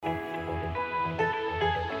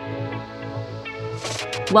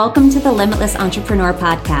Welcome to the Limitless Entrepreneur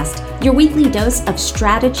Podcast, your weekly dose of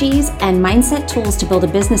strategies and mindset tools to build a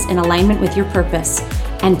business in alignment with your purpose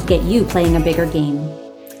and get you playing a bigger game.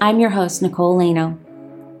 I'm your host, Nicole Lano.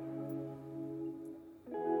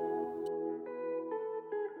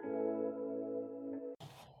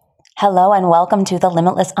 Hello and welcome to the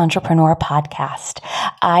Limitless Entrepreneur Podcast.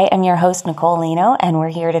 I am your host, Nicole Lano, and we're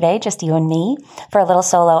here today, just you and me, for a little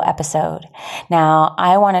solo episode. Now,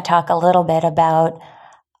 I want to talk a little bit about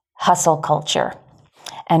hustle culture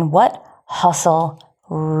and what hustle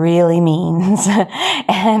really means.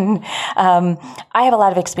 And I have a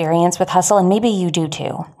lot of experience with hustle, and maybe you do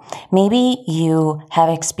too. Maybe you have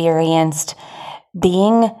experienced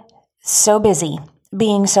being so busy,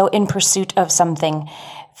 being so in pursuit of something,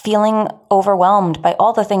 feeling overwhelmed by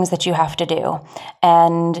all the things that you have to do,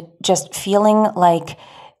 and just feeling like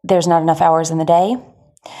there's not enough hours in the day,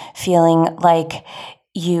 feeling like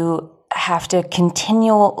you have to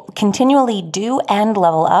continually do and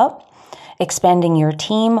level up, expanding your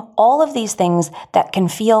team, all of these things that can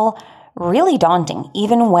feel really daunting,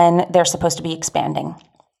 even when they're supposed to be expanding.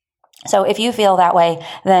 So if you feel that way,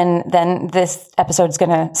 then this episode's going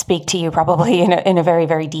to speak to you probably in a very,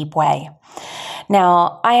 very deep way.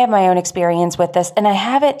 Now, I have my own experience with this, and I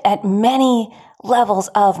have it at many levels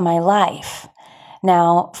of my life.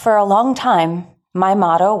 Now, for a long time, my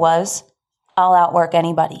motto was, I'll outwork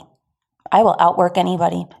anybody. I will outwork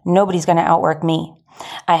anybody. Nobody's going to outwork me.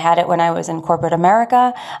 I had it when I was in corporate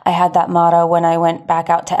America. I had that motto when I went back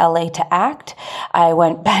out to LA to act. I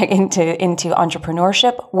went back into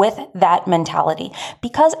entrepreneurship with that mentality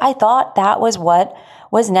because I thought that was what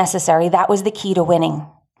was necessary. That was the key to winning.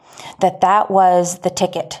 That was the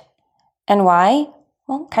ticket. And why?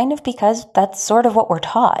 Well, kind of because that's sort of what we're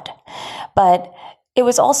taught. But it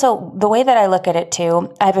was also the way that I look at it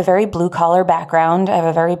too. I have a very blue collar background. I have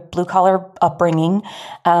a very blue collar upbringing.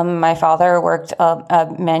 My father worked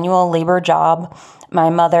a manual labor job. My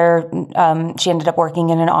mother, she ended up working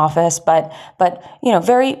in an office, but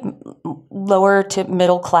very lower to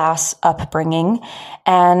middle class upbringing.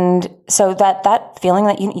 And so that feeling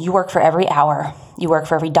that you work for every hour, you work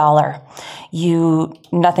for every dollar,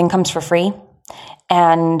 nothing comes for free.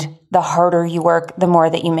 And the harder you work, the more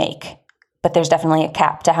that you make. But there's definitely a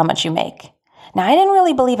cap to how much you make. Now, I didn't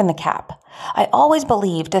really believe in the cap. I always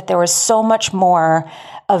believed that there was so much more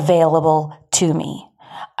available to me.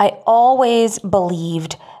 I always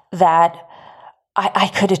believed that I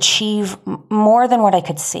could achieve more than what I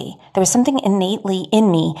could see. There was something innately in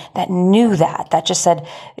me that knew that just said,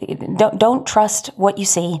 don't trust what you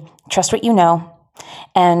see, trust what you know,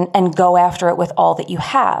 and go after it with all that you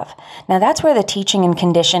have. Now, that's where the teaching and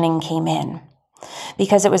conditioning came in.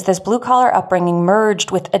 Because it was this blue-collar upbringing merged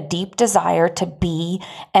with a deep desire to be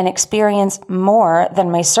and experience more than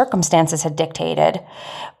my circumstances had dictated,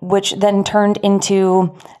 which then turned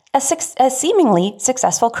into a seemingly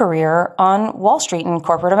successful career on Wall Street in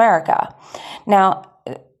corporate America. Now,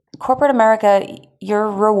 corporate America, you're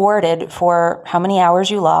rewarded for how many hours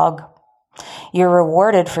you log. You're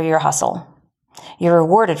rewarded for your hustle. You're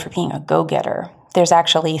rewarded for being a go-getter. There's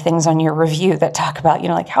actually things on your review that talk about,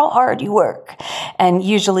 like how hard you work. And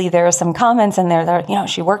usually there are some comments in there that,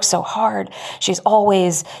 she works so hard. She's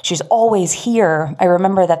always here. I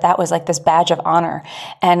remember that was like this badge of honor.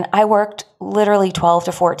 And I worked literally 12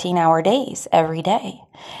 to 14 hour days every day.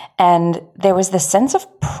 And there was this sense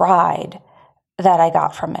of pride that I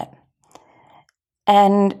got from it.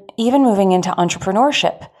 And even moving into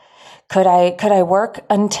entrepreneurship, could I work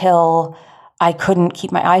until I couldn't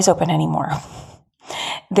keep my eyes open anymore?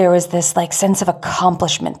 There was this sense of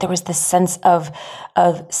accomplishment. There was this sense of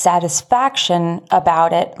satisfaction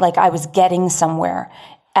about it, like I was getting somewhere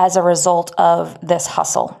as a result of this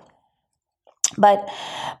hustle. But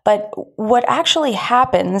what actually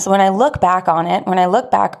happens when I look back on it, when I look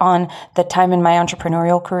back on the time in my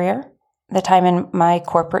entrepreneurial career, the time in my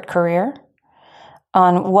corporate career,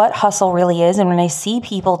 on what hustle really is, and when I see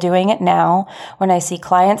people doing it now, when I see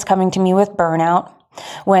clients coming to me with burnout,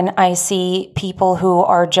 when I see people who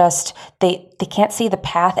are just, they can't see the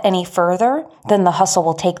path any further, then the hustle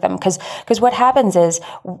will take them. Because what happens is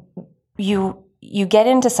you get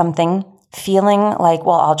into something feeling like,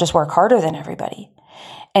 well, I'll just work harder than everybody.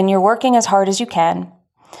 And you're working as hard as you can.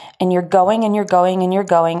 And you're going and you're going and you're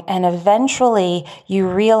going. And eventually you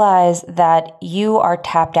realize that you are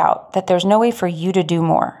tapped out, that there's no way for you to do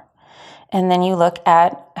more. And then you look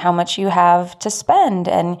at how much you have to spend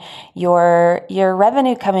and your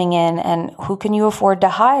revenue coming in and who can you afford to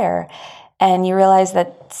hire. And you realize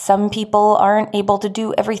that some people aren't able to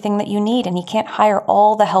do everything that you need, and you can't hire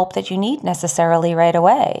all the help that you need necessarily right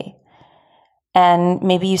away. And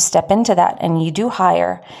maybe you step into that and you do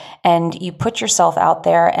hire and you put yourself out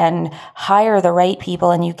there and hire the right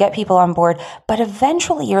people and you get people on board. But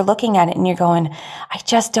eventually you're looking at it and you're going, I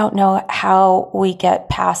just don't know how we get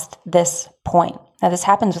past this point. Now, this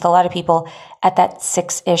happens with a lot of people at that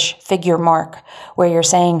 6-ish figure mark where you're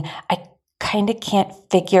saying, I kind of can't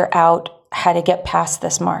figure out how to get past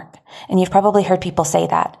this mark. And you've probably heard people say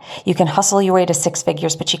that. You can hustle your way to 6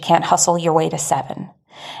 figures, but you can't hustle your way to 7.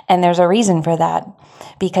 And there's a reason for that,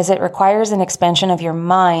 because it requires an expansion of your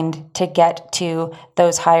mind to get to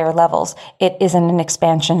those higher levels. It isn't an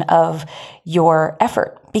expansion of your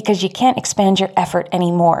effort, because you can't expand your effort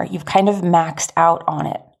anymore. You've kind of maxed out on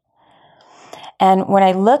it. And when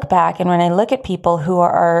I look back and when I look at people who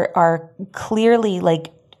are clearly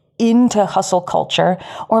like into hustle culture,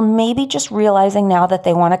 or maybe just realizing now that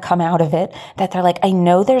they want to come out of it, that they're like, I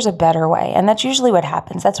know there's a better way. And that's usually what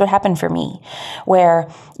happens. That's what happened for me, where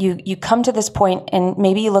you come to this point and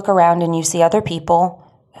maybe you look around and you see other people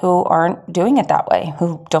who aren't doing it that way,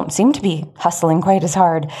 who don't seem to be hustling quite as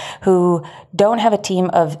hard, who don't have a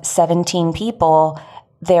team of 17 people.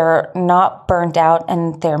 They're not burnt out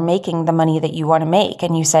and they're making the money that you want to make.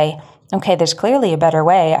 And you say, okay, there's clearly a better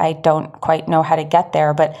way. I don't quite know how to get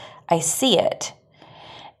there, but I see it.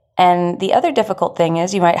 And the other difficult thing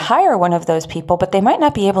is you might hire one of those people, but they might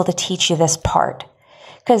not be able to teach you this part,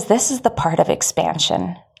 because this is the part of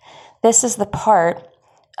expansion. This is the part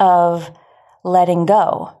of letting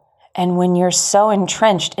go. And when you're so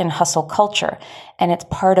entrenched in hustle culture and it's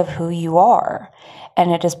part of who you are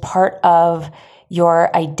and it is part of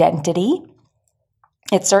your identity,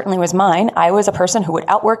 it certainly was mine. I was a person who would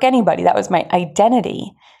outwork anybody. That was my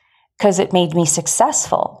identity because it made me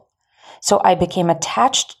successful. So I became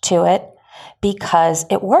attached to it because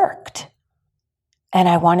it worked. And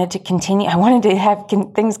I wanted to continue. I wanted to have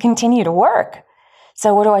things continue to work.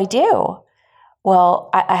 So what do? Well,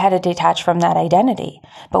 I had to detach from that identity.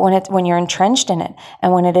 But when you're entrenched in it,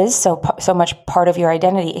 and when it is so much part of your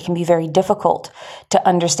identity, it can be very difficult to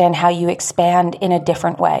understand how you expand in a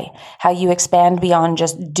different way, how you expand beyond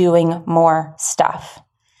just doing more stuff.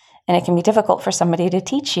 And it can be difficult for somebody to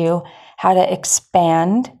teach you how to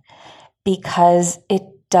expand, because it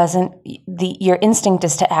doesn't. Your instinct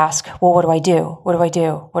is to ask, well, what do I do? What do I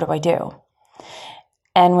do? What do I do?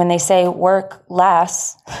 And when they say work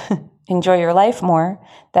less, enjoy your life more,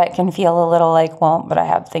 that can feel a little like, well, but I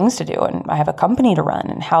have things to do and I have a company to run,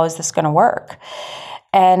 and how is this going to work?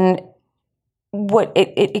 And what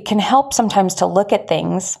it can help sometimes to look at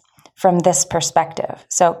things from this perspective.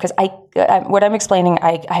 So, because what I'm explaining,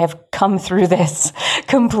 I have come through this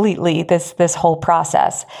completely, this whole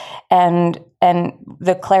process, and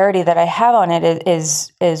the clarity that I have on it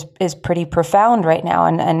is pretty profound right now,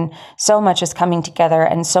 and so much is coming together,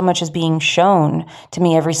 and so much is being shown to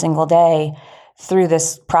me every single day through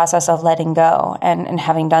this process of letting go and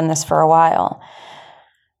having done this for a while.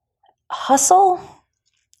 Hustle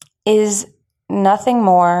is nothing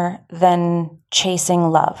more than chasing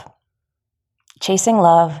love. Chasing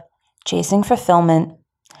love, chasing fulfillment.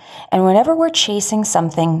 And whenever we're chasing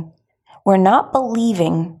something, we're not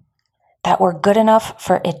believing that we're good enough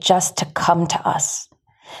for it just to come to us,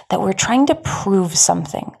 that we're trying to prove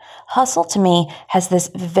something. Hustle, to me, has this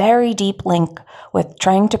very deep link with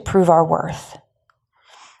trying to prove our worth.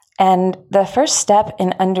 And the first step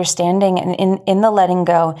in understanding and in the letting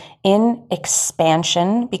go, in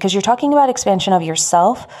expansion, because you're talking about expansion of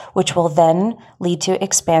yourself, which will then lead to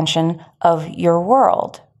expansion of your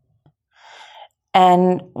world.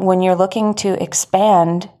 And when you're looking to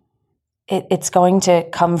expand, it's going to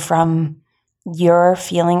come from your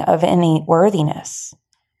feeling of innate worthiness,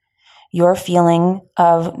 your feeling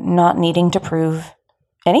of not needing to prove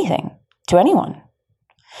anything to anyone.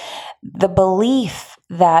 The belief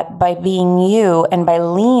that by being you and by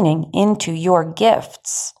leaning into your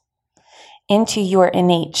gifts, into your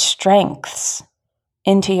innate strengths,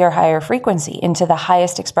 into your higher frequency, into the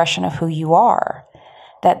highest expression of who you are,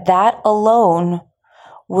 that alone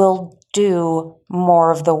will do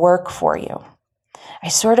more of the work for you. I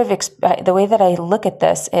sort of, the way that I look at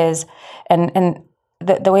this is, and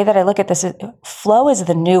the way that I look at this is, flow is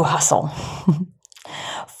the new hustle.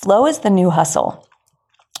 Flow is the new hustle,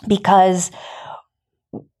 because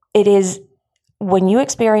it is, when you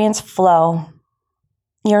experience flow,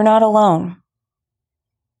 you're not alone.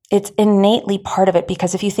 It's innately part of it,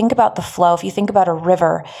 because if you think about the flow, if you think about a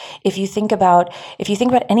river, if you think about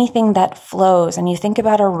anything that flows, and you think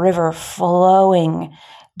about a river flowing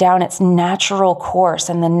down its natural course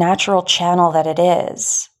and the natural channel that it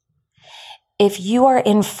is, if you are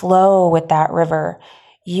in flow with that river,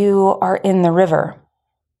 you are in the river.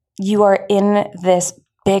 You are in this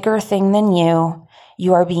bigger thing than you.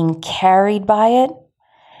 You are being carried by it,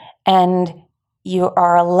 and you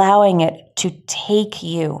are allowing it to take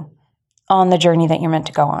you on the journey that you're meant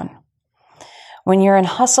to go on. When you're in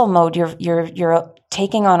hustle mode, you're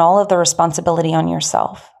taking on all of the responsibility on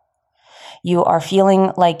yourself. You are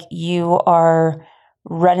feeling like you are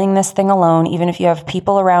running this thing alone, even if you have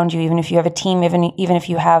people around you, even if you have a team, even if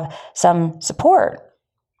you have some support.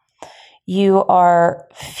 You are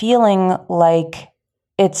feeling like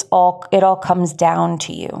it all comes down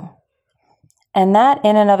to you. And that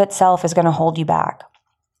in and of itself is going to hold you back.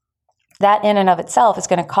 That in and of itself is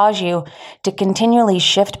going to cause you to continually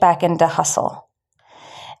shift back into hustle.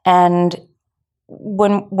 And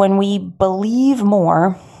when we believe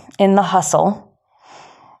more in the hustle,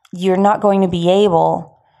 you're not going to be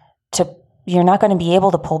able to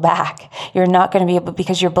pull back. You're not going to be able,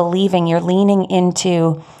 because you're leaning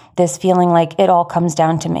into this feeling like it all comes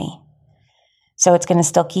down to me. So it's going to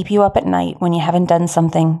still keep you up at night when you haven't done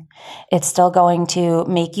something. It's still going to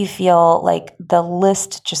make you feel like the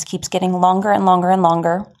list just keeps getting longer and longer and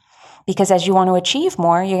longer, because as you want to achieve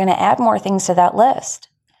more, you're going to add more things to that list.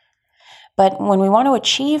 But when we want to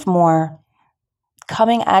achieve more,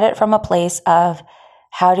 coming at it from a place of,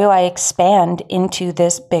 how do I expand into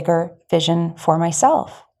this bigger vision for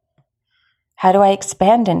myself? How do I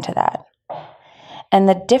expand into that? And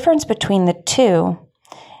the difference between the two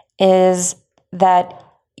is that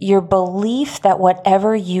your belief that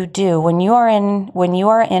whatever you do, when you are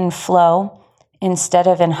in flow instead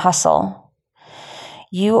of in hustle,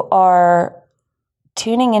 you are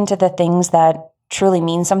tuning into the things that truly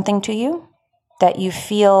mean something to you, that you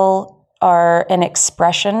feel are an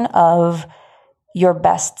expression of your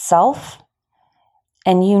best self.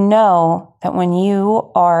 And you know that when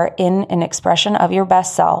you are in an expression of your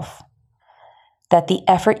best self, that the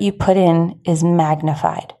effort you put in is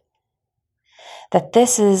magnified. That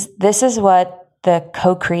this is what the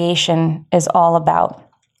co-creation is all about.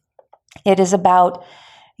 It is about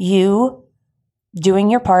you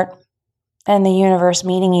doing your part and the universe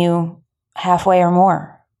meeting you halfway or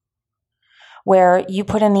more. Where you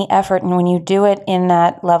put in the effort, and when you do it in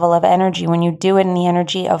that level of energy, when you do it in the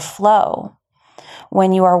energy of flow,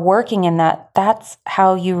 when you are working in that, that's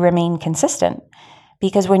how you remain consistent.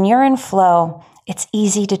 Because when you're in flow, it's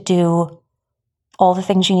easy to do all the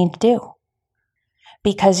things you need to do.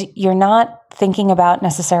 Because you're not thinking about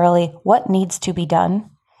necessarily what needs to be done.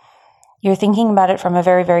 You're thinking about it from a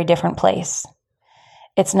very, very different place.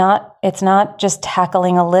 It's not just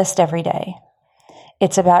tackling a list every day.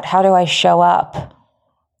 It's about, how do I show up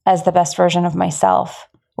as the best version of myself?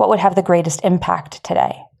 What would have the greatest impact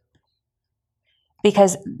today?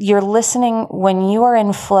 Because you're listening, when you are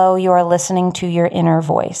in flow, you are listening to your inner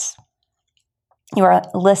voice. You are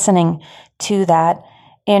listening to that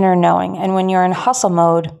inner knowing. And when you're in hustle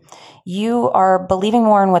mode, you are believing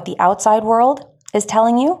more in what the outside world is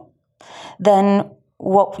telling you than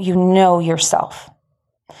what you know yourself.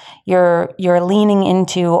 You're leaning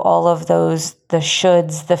into all of those, the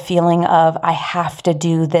shoulds, the feeling of, I have to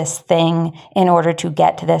do this thing in order to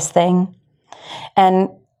get to this thing. And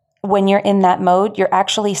when you're in that mode, you're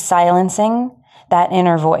actually silencing that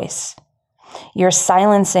inner voice. You're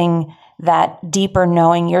silencing that deeper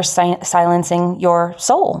knowing. You're silencing your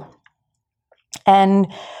soul. And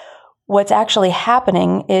what's actually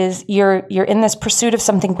happening is you're in this pursuit of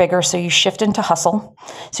something bigger, so you shift into hustle.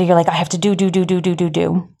 So you're like, I have to do.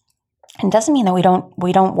 It doesn't mean that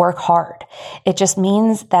we don't work hard. It just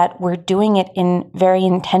means that we're doing it in very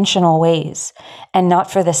intentional ways, and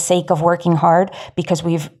not for the sake of working hard because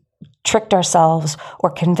we've tricked ourselves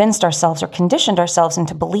or convinced ourselves or conditioned ourselves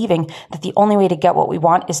into believing that the only way to get what we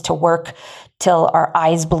want is to work till our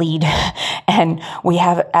eyes bleed and we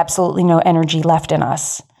have absolutely no energy left in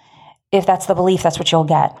us. If that's the belief, that's what you'll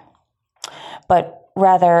get. But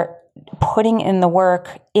rather, putting in the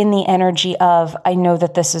work, in the energy of, I know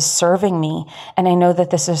that this is serving me, and I know that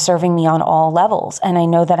this is serving me on all levels, and I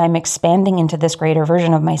know that I'm expanding into this greater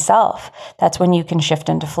version of myself. That's when you can shift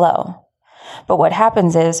into flow. But what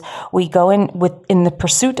happens is we go in the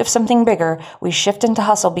pursuit of something bigger, we shift into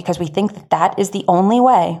hustle because we think that that is the only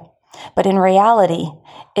way. But in reality,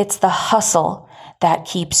 it's the hustle that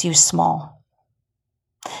keeps you small.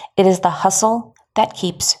 It is the hustle that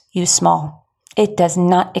keeps you small. It does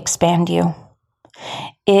not expand you.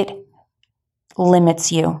 It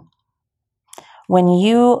limits you. When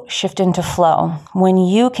you shift into flow, when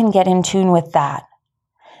you can get in tune with that,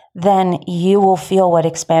 then you will feel what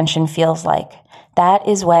expansion feels like. That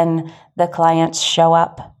is when the clients show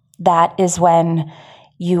up. That is when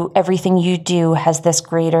everything you do has this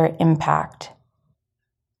greater impact.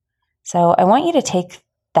 So I want you to take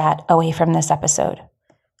that away from this episode.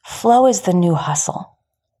 Flow is the new hustle.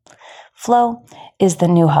 Flow is the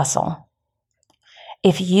new hustle.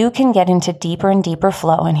 If you can get into deeper and deeper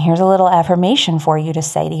flow, and here's a little affirmation for you to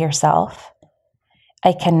say to yourself,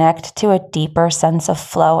 I connect to a deeper sense of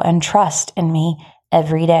flow and trust in me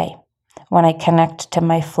every day. When I connect to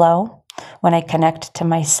my flow, when I connect to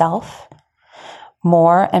myself,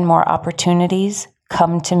 more and more opportunities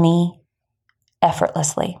come to me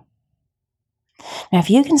effortlessly. Now, if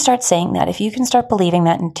you can start saying that, if you can start believing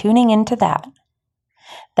that and tuning into that,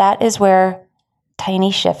 that is where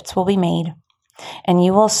tiny shifts will be made. And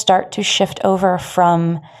you will start to shift over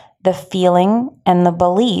from the feeling and the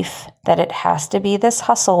belief that it has to be this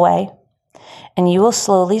hustle way. And you will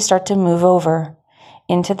slowly start to move over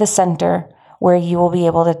into the center where you will be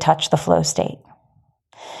able to touch the flow state.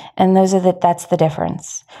 And that's the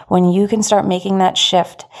difference. When you can start making that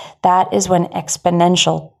shift, that is when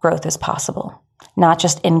exponential growth is possible, not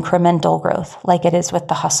just incremental growth like it is with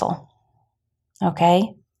the hustle.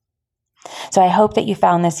 Okay? So I hope that you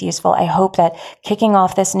found this useful. I hope that kicking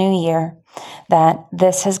off this new year, that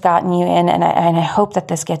this has gotten you in, and I hope that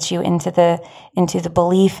this gets you into the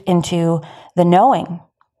belief, into the knowing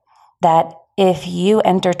that if you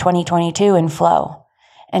enter 2022 in flow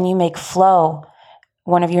and you make flow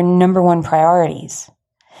one of your number one priorities,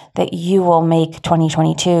 that you will make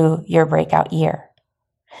 2022 your breakout year.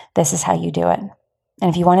 This is how you do it. And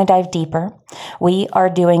if you want to dive deeper, we are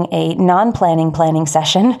doing a non-planning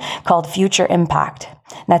session called Future Impact.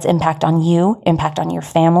 And that's impact on you, impact on your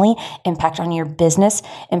family, impact on your business,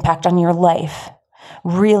 impact on your life.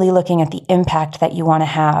 Really looking at the impact that you want to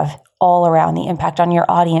have all around, the impact on your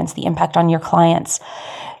audience, the impact on your clients,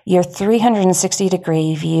 your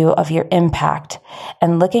 360-degree view of your impact.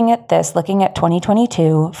 And looking at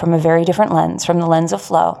 2022 from a very different lens, from the lens of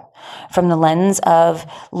flow, from the lens of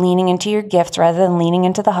leaning into your gifts rather than leaning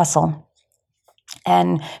into the hustle,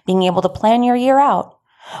 and being able to plan your year out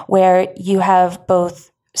where you have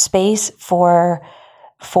both space for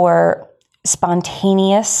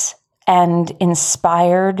spontaneous and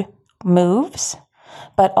inspired moves,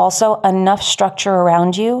 but also enough structure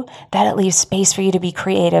around you that it leaves space for you to be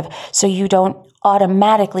creative so you don't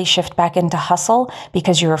automatically shift back into hustle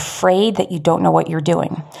because you're afraid that you don't know what you're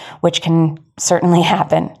doing, which can certainly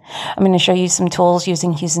happen. I'm going to show you some tools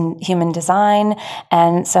using human design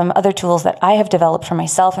and some other tools that I have developed for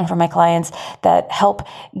myself and for my clients that help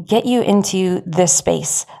get you into this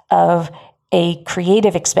space of a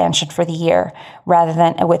creative expansion for the year rather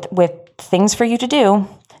than with things for you to do,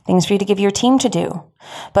 things for you to give your team to do,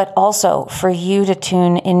 but also for you to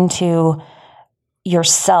tune into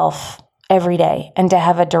yourself every day and to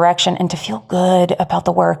have a direction and to feel good about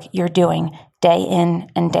the work you're doing day in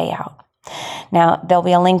and day out. Now, there'll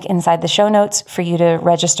be a link inside the show notes for you to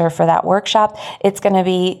register for that workshop. It's going to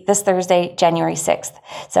be this Thursday, January 6th.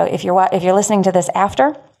 So if you're listening to this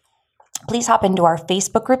after, please hop into our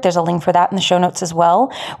Facebook group. There's a link for that in the show notes as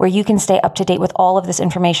well, where you can stay up to date with all of this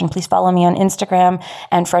information. Please follow me on Instagram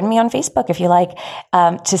and friend me on Facebook if you like,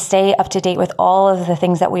 to stay up to date with all of the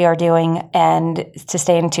things that we are doing and to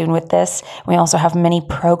stay in tune with this. We also have many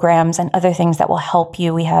programs and other things that will help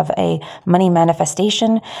you. We have a money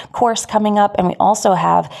manifestation course coming up, and we also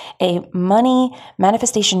have a money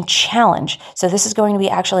manifestation challenge. So this is going to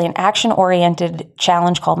be actually an action-oriented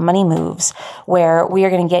challenge called Money Moves, where we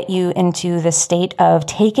are going to get you into the state of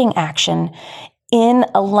taking action in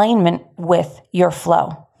alignment with your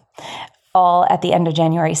flow, all at the end of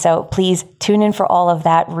January. So please tune in for all of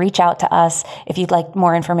that. Reach out to us. If you'd like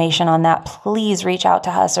more information on that, please reach out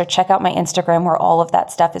to us or check out my Instagram where all of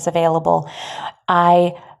that stuff is available.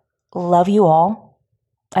 I love you all.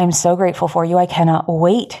 I'm so grateful for you. I cannot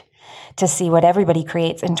wait to see what everybody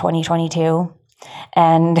creates in 2022.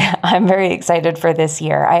 And I'm very excited for this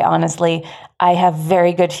year. I have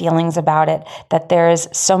very good feelings about it, that there is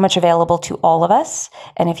so much available to all of us.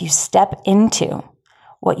 And if you step into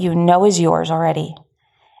what you know is yours already,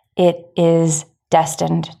 it is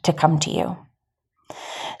destined to come to you.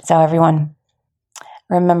 So everyone,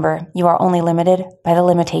 remember, you are only limited by the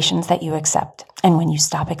limitations that you accept. And when you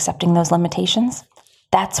stop accepting those limitations,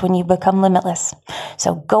 that's when you become limitless.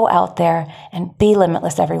 So go out there and be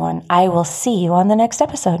limitless, everyone. I will see you on the next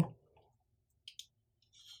episode.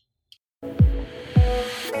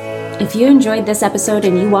 If you enjoyed this episode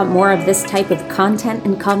and you want more of this type of content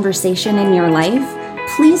and conversation in your life,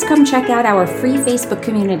 please come check out our free Facebook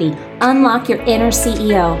community, Unlock Your Inner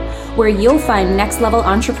CEO, where you'll find next-level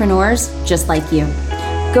entrepreneurs just like you.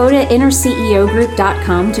 Go to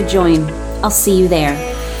innerceogroup.com to join. I'll see you there.